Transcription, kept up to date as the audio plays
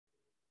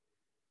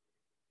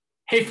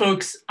Hey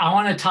folks, I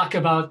want to talk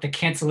about the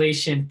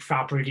cancellation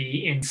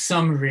property in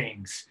some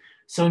rings.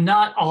 So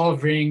not all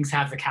rings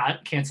have the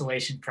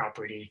cancellation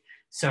property.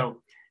 So,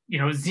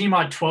 Z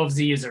mod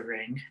 12Z is a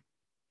ring,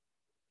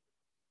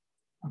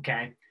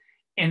 okay?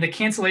 And the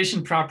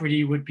cancellation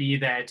property would be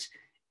that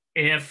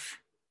if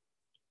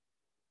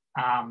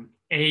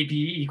AB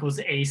equals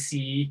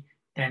AC,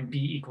 then B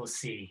equals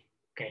C,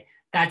 okay?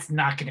 That's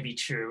not going to be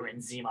true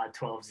in Z mod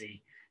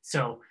 12Z.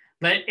 So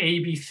let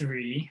A be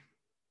 3.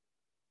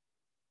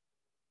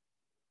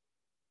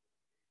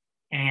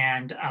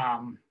 And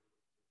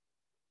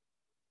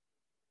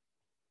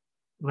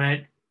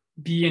let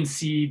B and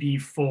C be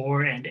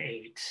 4 and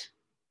 8.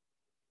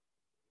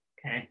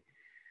 Okay,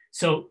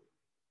 so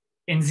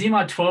in Z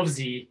mod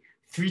 12Z,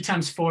 3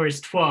 times 4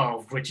 is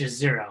 12, which is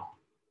 0.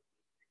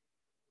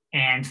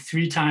 And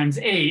 3 times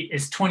 8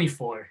 is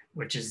 24,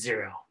 which is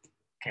 0.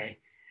 Okay.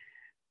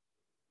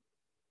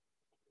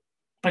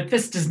 But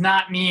this does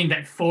not mean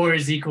that 4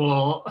 is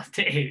equal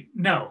to 8.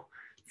 No,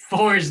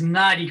 4 is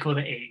not equal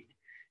to 8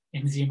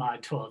 in Z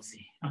mod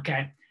 12Z.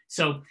 Okay,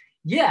 so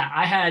yeah,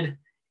 I had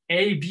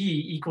AB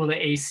equal to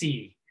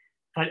AC,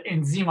 but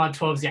in Z mod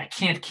 12Z, I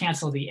can't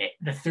cancel the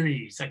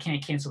 3's. I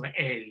can't cancel the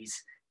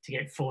A's to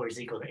get 4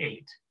 is equal to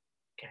 8.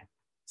 Okay,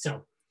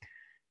 so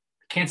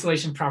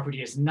cancellation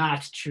property is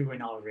not true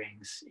in all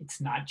rings.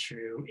 It's not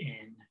true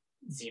in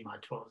Z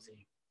mod 12Z.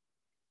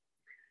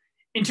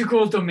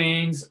 Integral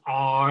domains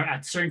are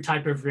a certain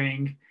type of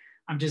ring.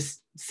 I'm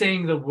just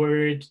saying the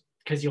word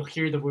because you'll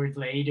hear the word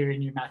later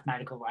in your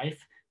mathematical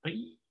life, but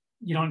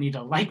you don't need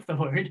to like the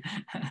word.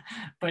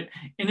 But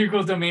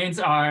integral domains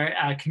are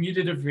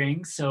commutative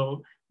rings,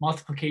 so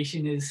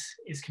multiplication is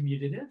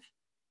commutative,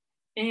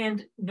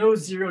 and no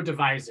zero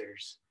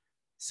divisors.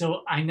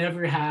 So I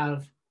never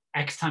have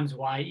x times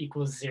y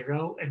equals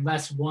 0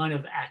 unless one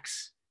of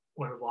x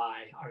or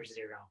y are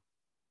 0.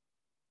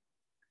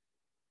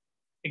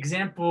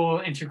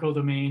 Example integral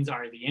domains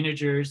are the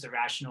integers, the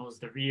rationals,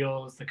 the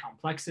reals, the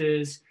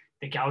complexes.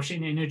 The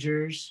Gaussian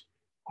integers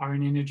are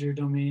an integer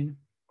domain.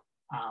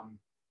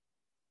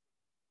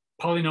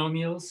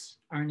 Polynomials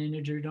are an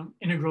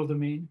integral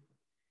domain.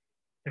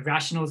 The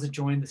rationals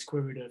adjoin the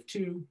square root of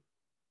 2.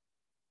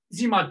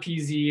 Z mod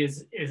PZ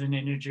is an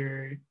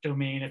integer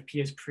domain if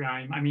P is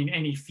prime. I mean,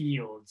 any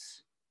field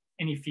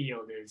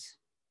is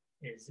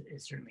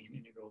certainly an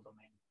integral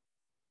domain.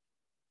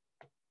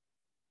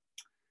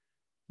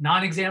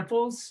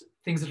 Non-examples,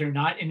 things that are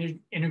not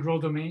integral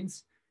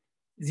domains.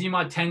 Z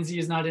mod 10Z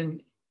is not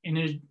an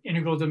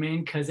integral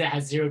domain because it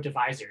has 0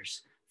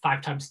 divisors.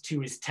 5 times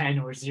 2 is 10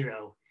 or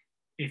 0,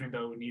 even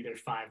though neither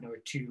 5 nor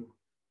 2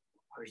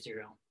 are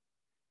 0.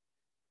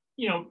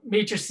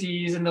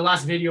 Matrices, in the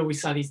last video, we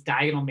saw these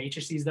diagonal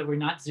matrices that were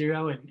not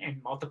 0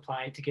 and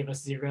multiplied to give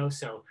us 0.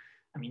 So,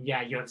 I mean,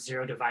 yeah, you have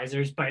 0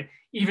 divisors, but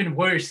even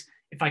worse,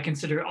 if I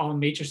consider all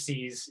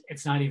matrices,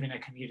 it's not even a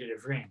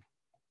commutative ring.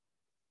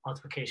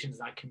 Multiplication is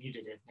not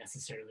commutative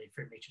necessarily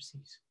for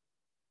matrices.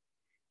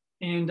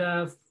 And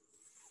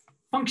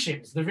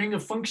functions, the ring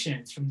of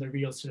functions from the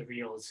reals to the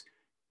reals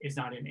is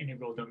not an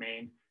integral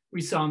domain. We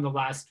saw in the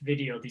last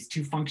video these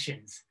two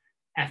functions,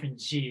 f and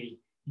g,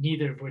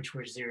 neither of which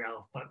were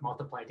 0, but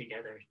multiplied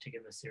together to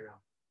give us 0.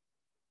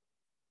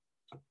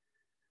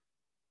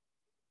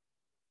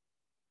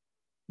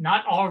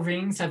 Not all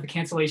rings have the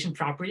cancellation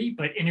property,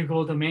 but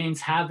integral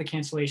domains have the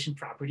cancellation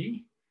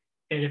property.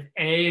 That if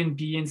A and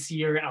B and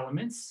C are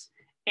elements,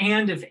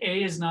 and if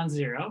A is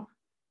non-zero,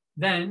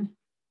 then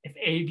if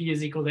AB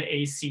is equal to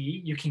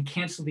AC, you can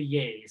cancel the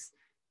A's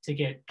to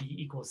get B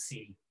equals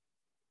C.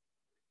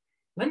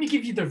 Let me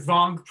give you the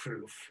wrong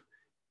proof.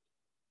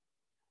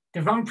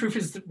 The wrong proof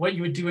is what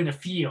you would do in a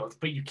field,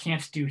 but you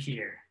can't do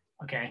here,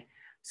 okay?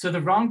 So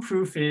the wrong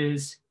proof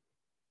is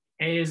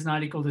A is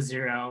not equal to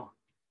 0,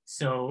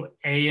 so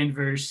A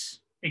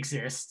inverse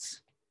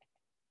exists.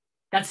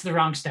 That's the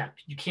wrong step.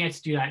 You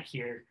can't do that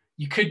here.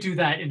 You could do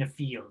that in a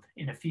field.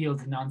 In a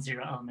field,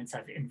 non-zero elements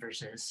have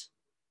inverses.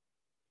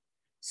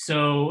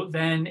 So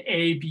then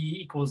AB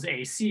equals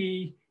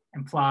AC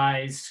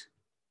implies,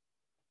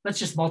 let's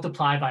just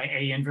multiply by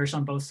A inverse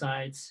on both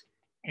sides.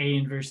 A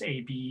inverse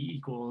AB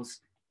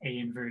equals A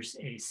inverse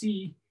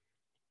AC.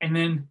 And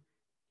then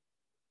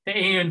the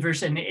A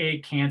inverse and the A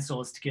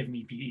cancels to give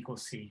me B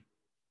equals C.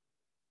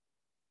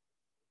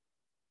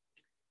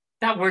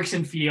 That works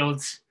in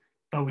fields,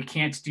 but we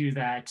can't do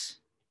that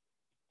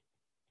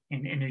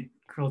in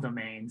integral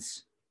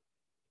domains.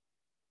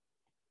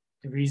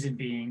 The reason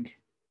being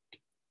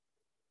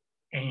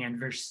A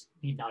inverse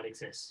need not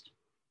exist.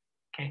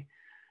 Okay.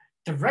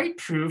 The right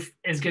proof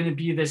is going to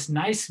be this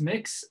nice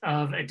mix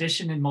of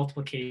addition and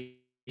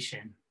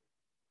multiplication.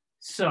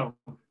 So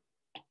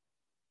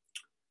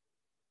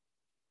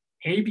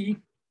AB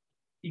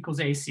equals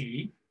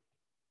AC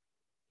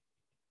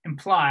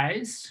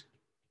implies,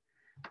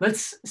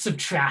 let's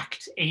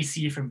subtract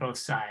AC from both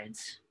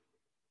sides.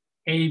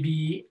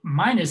 AB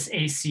minus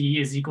AC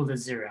is equal to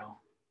 0.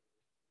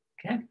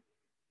 Okay,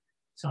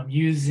 so I'm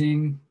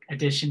using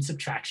addition,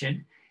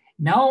 subtraction.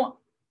 Now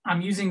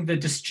I'm using the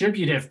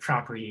distributive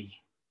property.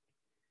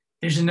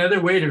 There's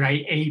another way to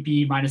write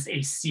AB minus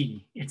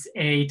AC. It's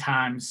A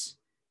times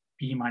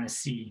B minus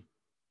C.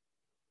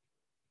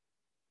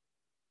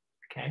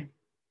 Okay.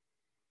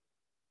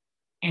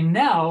 And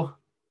now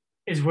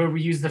is where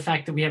we use the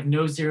fact that we have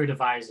no zero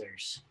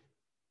divisors.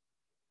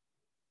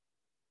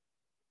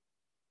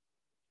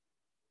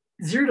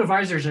 Zero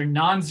divisors are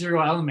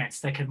non-zero elements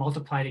that can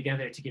multiply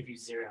together to give you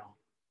 0.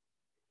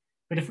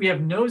 But if we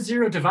have no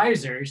zero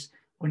divisors,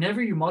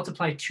 whenever you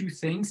multiply two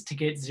things to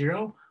get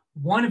 0,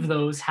 one of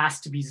those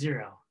has to be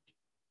 0.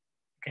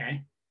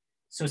 Okay,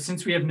 so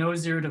since we have no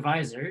zero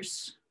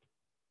divisors,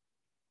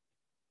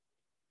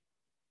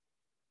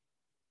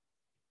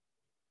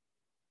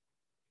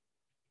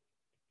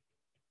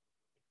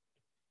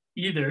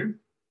 either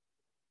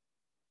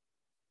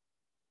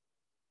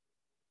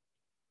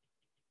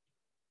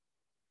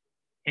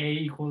A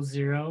equals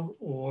 0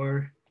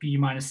 or B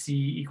minus C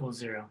equals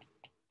 0.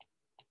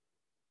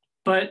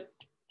 But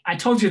I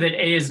told you that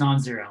A is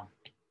non-zero.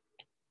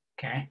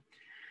 Okay.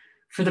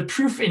 For the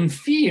proof in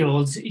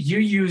fields, you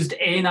used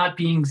A not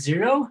being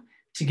 0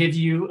 to give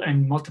you a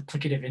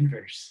multiplicative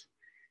inverse.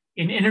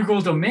 In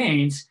integral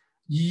domains,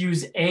 you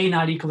use A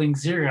not equaling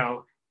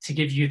 0 to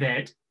give you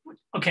that,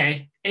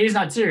 okay, A is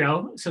not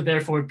 0, so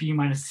therefore B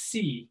minus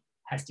C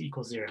has to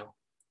equal 0.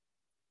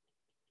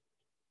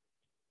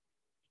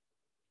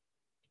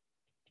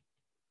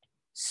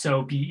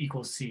 So B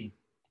equals C.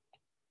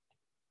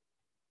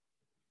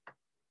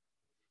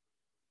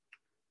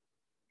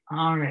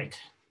 All right.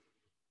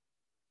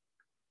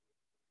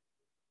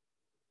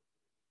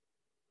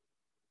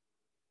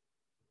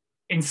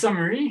 In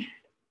summary,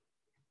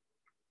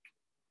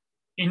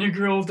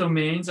 integral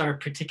domains are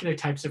particular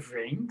types of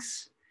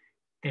rings.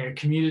 They're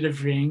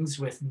commutative rings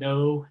with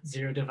no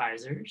zero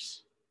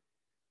divisors.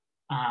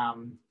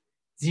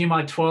 Z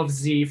mod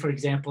 12z, for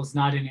example, is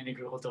not an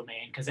integral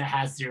domain because it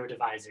has zero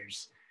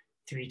divisors.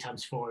 3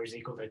 times 4 is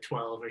equal to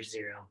 12 or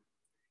 0.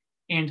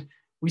 And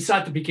we saw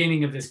at the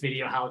beginning of this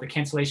video how the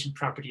cancellation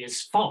property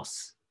is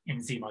false in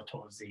Z mod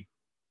 12z.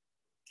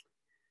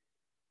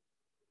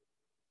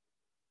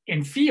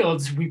 In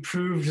fields, we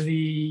proved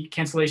the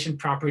cancellation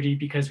property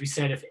because we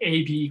said if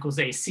AB equals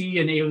AC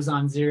and A was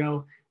on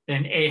 0,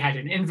 then A had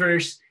an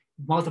inverse,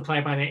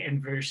 multiply by the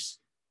inverse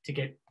to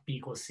get B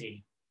equals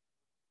C.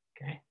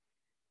 Okay.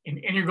 In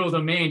integral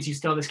domains, you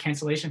still have this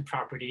cancellation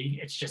property.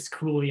 It's just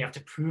cool. You have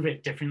to prove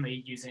it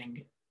differently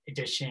using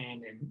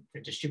addition and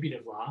the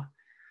distributive law.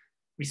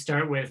 We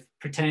start with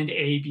pretend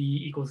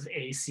AB equals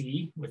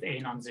AC with A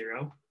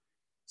non-zero.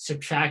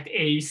 Subtract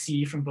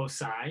AC from both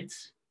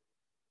sides.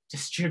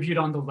 Distribute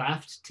on the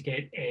left to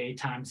get A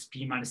times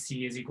B minus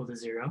C is equal to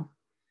 0.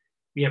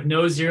 We have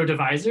no zero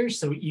divisors,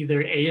 so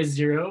either A is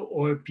 0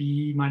 or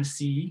B minus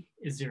C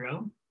is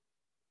 0.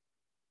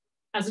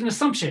 As an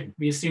assumption,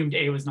 we assumed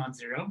A was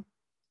non-zero.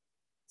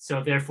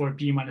 So therefore,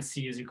 B minus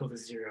C is equal to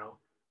 0.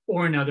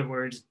 Or in other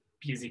words,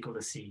 B is equal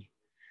to C.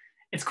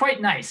 It's quite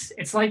nice.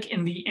 It's like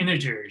in the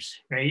integers,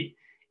 right?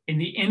 In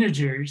the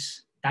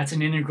integers, that's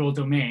an integral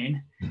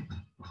domain.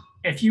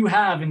 If you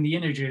have in the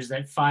integers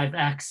that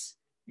 5x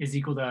is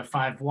equal to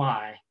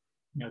 5y,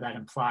 that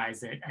implies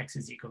that x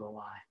is equal to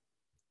y,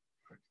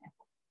 for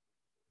example.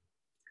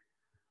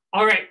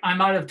 All right,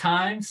 I'm out of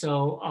time,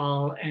 so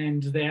I'll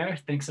end there.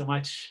 Thanks so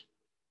much.